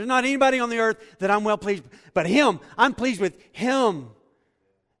pleased. There's not anybody on the earth that I'm well pleased, but him, I'm pleased with him.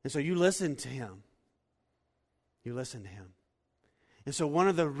 And so you listen to him. You listen to him. And so one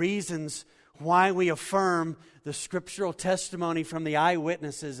of the reasons why we affirm the scriptural testimony from the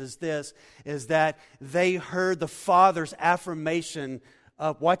eyewitnesses is that they heard the Father's affirmation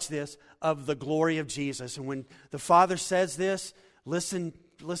of, watch this, of the glory of Jesus. And when the Father says this, listen,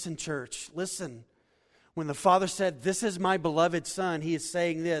 church, listen. When the Father said, This is my beloved Son, he is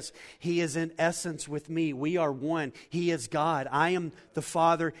saying this. He is in essence with me. We are one. He is God. I am the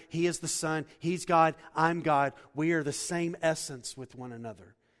Father. He is the Son. He's God. I'm God. We are the same essence with one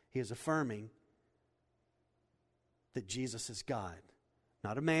another. He is affirming that Jesus is God.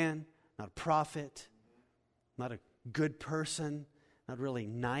 Not a man, not a prophet, not a good person, not really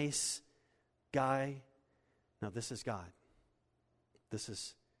nice guy. No, this is God. This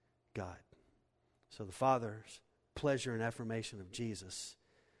is God. So the Father's pleasure and affirmation of Jesus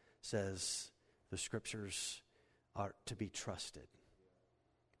says the Scriptures are to be trusted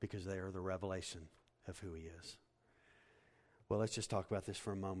because they are the revelation of who he is. Well, let's just talk about this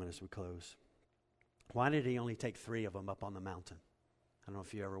for a moment as we close. Why did he only take 3 of them up on the mountain? I don't know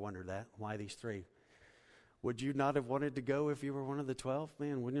if you ever wondered that. Why these 3? Would you not have wanted to go if you were one of the 12?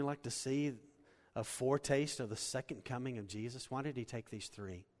 Man, wouldn't you like to see a foretaste of the second coming of Jesus? Why did he take these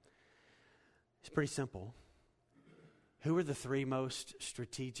 3? It's pretty simple. Who were the 3 most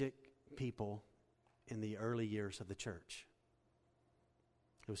strategic people in the early years of the church?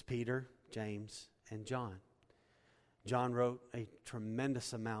 It was Peter, James, and John. John wrote a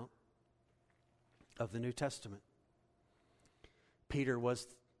tremendous amount of the New Testament. Peter was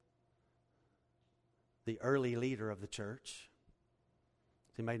the early leader of the church.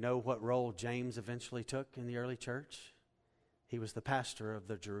 Does anybody know what role James eventually took in the early church? He was the pastor of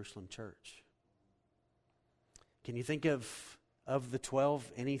the Jerusalem church. Can you think of the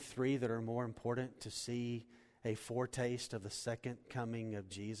 12, any 3 that are more important to see a foretaste of the second coming of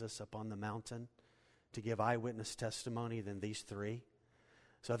Jesus up on the mountain to give eyewitness testimony than these 3?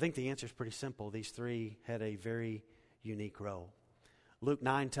 So I think the answer is pretty simple. These 3 had a very unique role. Luke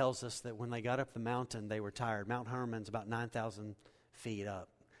 9 tells us that when they got up the mountain, they were tired. Mount Hermon's about 9,000 feet up.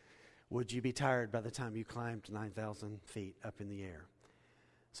 would you be tired by the time you climbed 9,000 feet up in the air?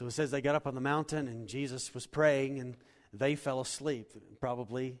 So it says they got up on the mountain and Jesus was praying and they fell asleep,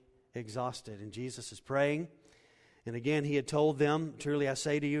 probably exhausted. And Jesus is praying. And again, he had told them, truly I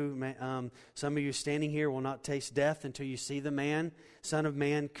say to you, some of you standing here will not taste death until you see the Son of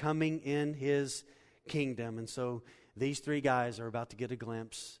Man, coming in his kingdom. And so these three guys are about to get a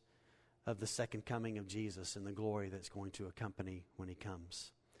glimpse of the second coming of Jesus and the glory that's going to accompany when he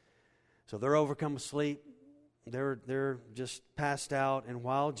comes. So they're overcome with sleep. They're just passed out. And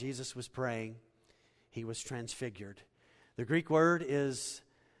while Jesus was praying, he was transfigured. The Greek word is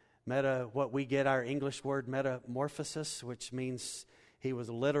what we get our English word metamorphosis, which means he was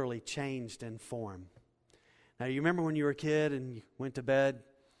literally changed in form. Now, you remember when you were a kid and you went to bed,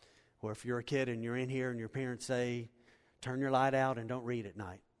 or if you're a kid and you're in here and your parents say, turn your light out and don't read at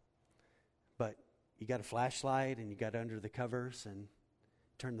night. But you got a flashlight and you got under the covers and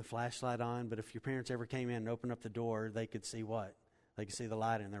turn the flashlight on. But if your parents ever came in and opened up the door, they could see what? They could see the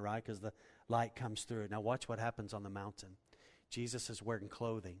light in there, right? Because the light comes through it. Now watch what happens on the mountain. Jesus is wearing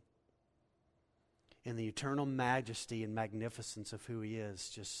clothing. And the eternal majesty and magnificence of who he is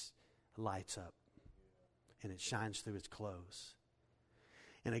just lights up. And it shines through his clothes.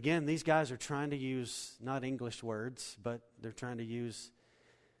 And again, these guys are trying to use not English words, but they're trying to use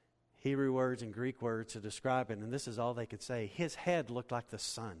Hebrew words and Greek words to describe it. And this is all they could say. His head looked like the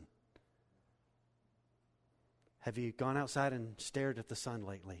sun. Have you gone outside and stared at the sun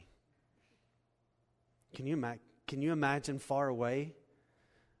lately? Can you imagine far away,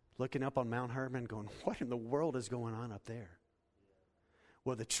 looking up on Mount Hermon going, what in the world is going on up there?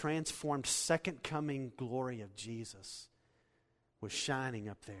 Well, the transformed second coming glory of Jesus was shining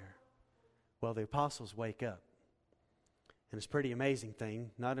up there. Well, the apostles wake up. And it's a pretty amazing thing.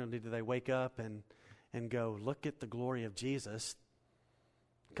 Not only do they wake up and go, look at the glory of Jesus.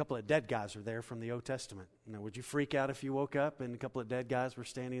 A couple of dead guys are there from the Old Testament. Now, would you freak out if you woke up and a couple of dead guys were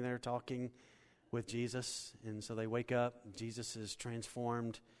standing there talking with Jesus? And so they wake up, Jesus is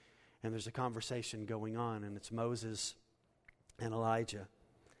transformed, and there's a conversation going on, and it's Moses and Elijah.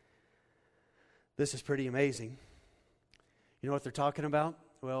 This is pretty amazing. You know what they're talking about?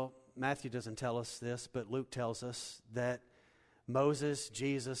 Well, Matthew doesn't tell us this, but Luke tells us that Moses,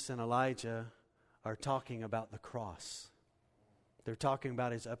 Jesus, and Elijah are talking about the cross. They're talking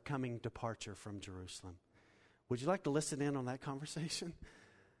about his upcoming departure from Jerusalem. Would you like to listen in on that conversation?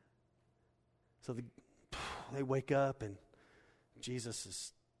 So they wake up and Jesus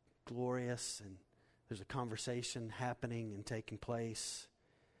is glorious and there's a conversation happening and taking place.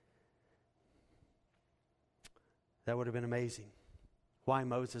 That would have been amazing. Why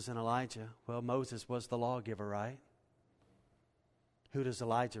Moses and Elijah? Well, Moses was the lawgiver, right? Who does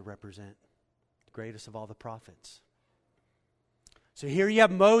Elijah represent? The greatest of all the prophets. So here you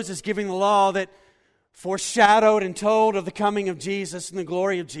have Moses giving the law that foreshadowed and told of the coming of Jesus and the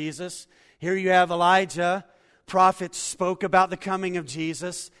glory of Jesus. Here you have Elijah. Prophets spoke about the coming of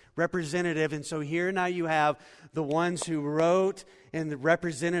Jesus, representative. And so here now you have the ones who wrote and the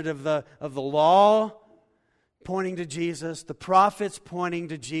representative of the law pointing to Jesus, the prophets pointing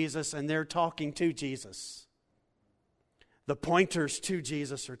to Jesus, and they're talking to Jesus. The pointers to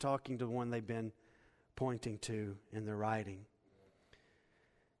Jesus are talking to the one they've been pointing to in their writing.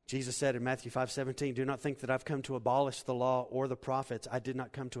 Jesus said in Matthew 5:17, do not think that I've come to abolish the law or the prophets. I did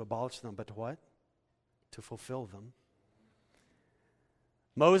not come to abolish them, but to what? To fulfill them.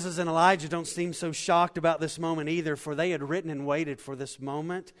 Moses and Elijah don't seem so shocked about this moment either, for they had written and waited for this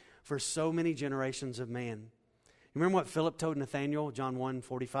moment for so many generations of man. You remember what Philip told Nathanael, John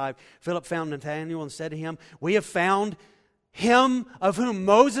 1:45? Philip found Nathanael and said to him, we have found him of whom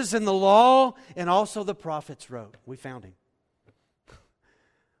Moses and the law and also the prophets wrote. We found him.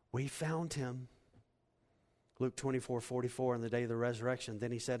 We found him. Luke 24:44, on the day of the resurrection.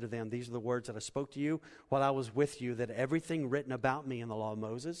 Then he said to them, these are the words that I spoke to you while I was with you, that everything written about me in the law of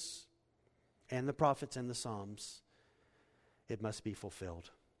Moses and the prophets and the Psalms, it must be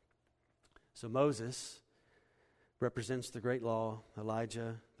fulfilled. So Moses represents the great law,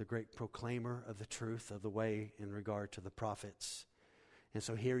 Elijah, the great proclaimer of the truth of the way in regard to the prophets. And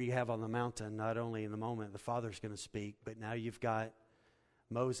so here you have on the mountain, not only in the moment the Father's going to speak, but now you've got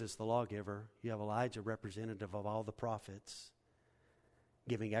Moses, the lawgiver. You have Elijah, representative of all the prophets,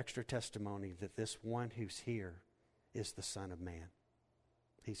 giving extra testimony that this one who's here is the Son of Man.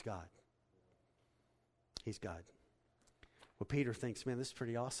 He's God. He's God. Well, Peter thinks, man, this is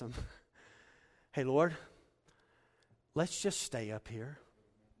pretty awesome. Hey, Lord, let's just stay up here.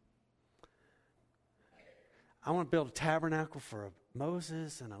 I want to build a tabernacle for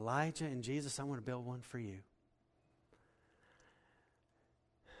Moses and Elijah and Jesus. I want to build one for you.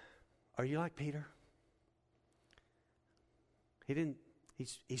 Are you like Peter?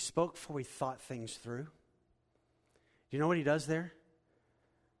 He spoke before he thought things through. Do you know what he does there?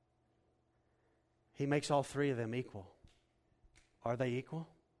 He makes all three of them equal. Are they equal?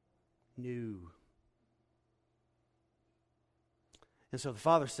 No. And so the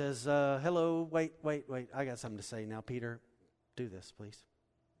Father says, hello, wait. I got something to say now. Peter, do this, please.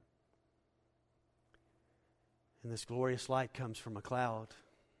 And this glorious light comes from a cloud,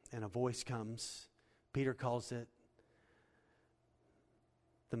 and a voice comes. Peter calls it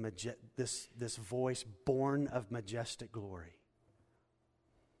this voice born of majestic glory.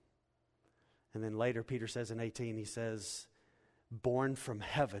 And then later, Peter says in 18, he says, born from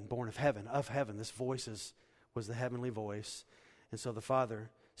heaven, born of heaven. This voice was the heavenly voice. And so the Father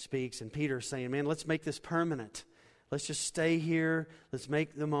speaks, and Peter's saying, man, let's make this permanent. Let's just stay here. Let's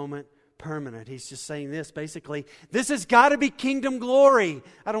make the moment permanent. He's just saying this, basically, this has got to be kingdom glory.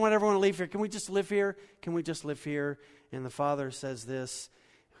 I don't want everyone to leave here. Can we just live here? Can we just live here? And the Father says this.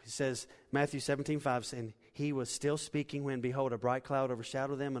 He says, Matthew 17:5, and he was still speaking when, behold, a bright cloud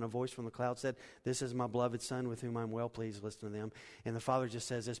overshadowed them, and a voice from the cloud said, this is my beloved Son with whom I'm well pleased. Listen to them. And the Father just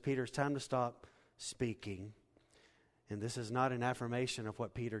says this, Peter, it's time to stop speaking. And this is not an affirmation of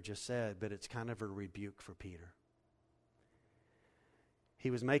what Peter just said, but it's kind of a rebuke for Peter. He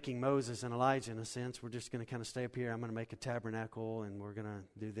was making Moses and Elijah in a sense. We're just going to kind of stay up here. I'm going to make a tabernacle, and we're going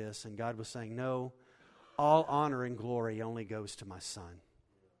to do this. And God was saying, no, all honor and glory only goes to my Son.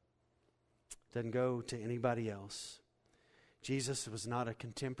 Doesn't go to anybody else. Jesus was not a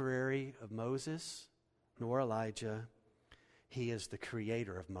contemporary of Moses nor Elijah. He is the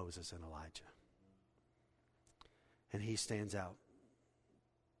creator of Moses and Elijah. And he stands out.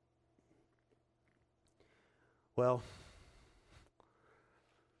 Well,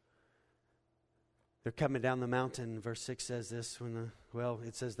 they're coming down the mountain. Verse 6 says this.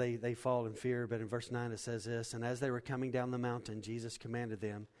 It says they fall in fear, but in verse 9 it says this. And as they were coming down the mountain, Jesus commanded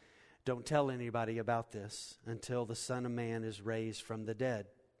them, don't tell anybody about this until the Son of Man is raised from the dead.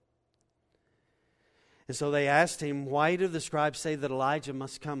 And so they asked him, why do the scribes say that Elijah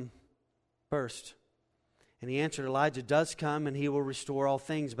must come first? And he answered, Elijah does come, and he will restore all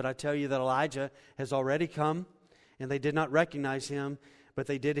things. But I tell you that Elijah has already come, and they did not recognize him, but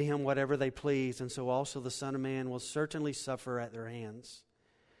they did to him whatever they pleased. And so also the Son of Man will certainly suffer at their hands.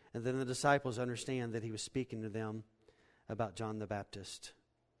 And then the disciples understand that he was speaking to them about John the Baptist.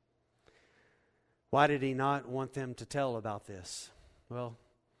 Why did he not want them to tell about this? Well,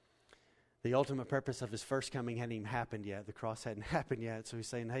 the ultimate purpose of his first coming hadn't even happened yet. The cross hadn't happened yet. So he's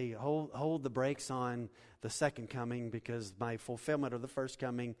saying, hey, hold the brakes on the second coming because my fulfillment of the first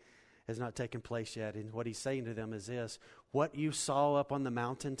coming has not taken place yet. And what he's saying to them is this, what you saw up on the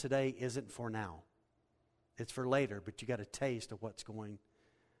mountain today isn't for now. It's for later, but you got a taste of what's going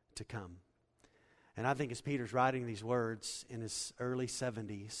to come. And I think as Peter's writing these words in his early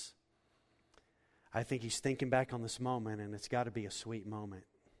 70s, I think he's thinking back on this moment, and it's got to be a sweet moment.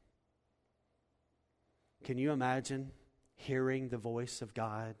 Can you imagine hearing the voice of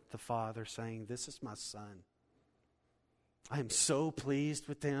God, the Father, saying, this is my Son. I am so pleased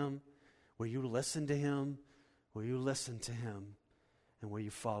with him. Will you listen to him? Will you listen to him? And will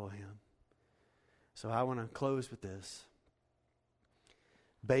you follow him? So I want to close with this.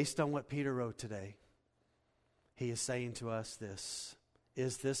 Based on what Peter wrote today, he is saying to us this.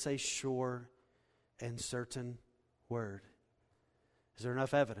 Is this a sure and certain word? Is there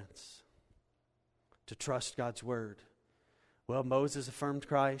enough evidence to trust God's word? Well, Moses affirmed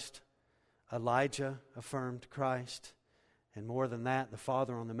Christ. Elijah affirmed Christ. And more than that, the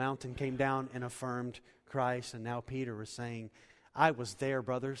Father on the mountain came down and affirmed Christ. And now Peter was saying, I was there,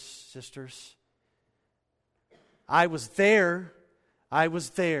 brothers, sisters. I was there. I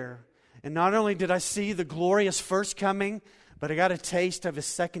was there. And not only did I see the glorious first coming, but I got a taste of his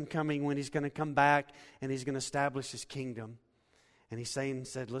second coming when he's going to come back and he's going to establish his kingdom. And he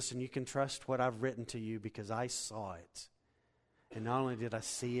said, listen, you can trust what I've written to you because I saw it. And not only did I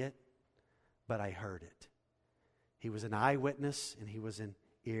see it, but I heard it. He was an eyewitness and he was an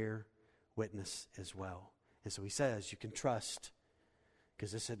ear witness as well. And so he says, you can trust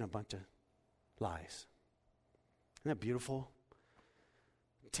because this isn't a bunch of lies. Isn't that beautiful?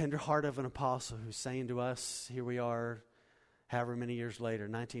 Tender heart of an apostle who's saying to us, here we are, however many years later,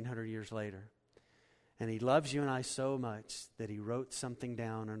 1900 years later. And he loves you and I so much that he wrote something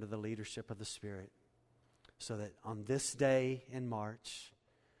down under the leadership of the Spirit so that on this day in March,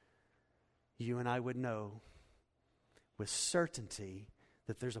 you and I would know with certainty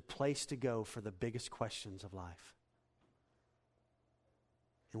that there's a place to go for the biggest questions of life.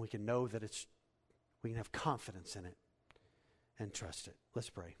 And we can know that we can have confidence in it and trust it. Let's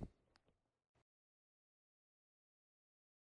pray.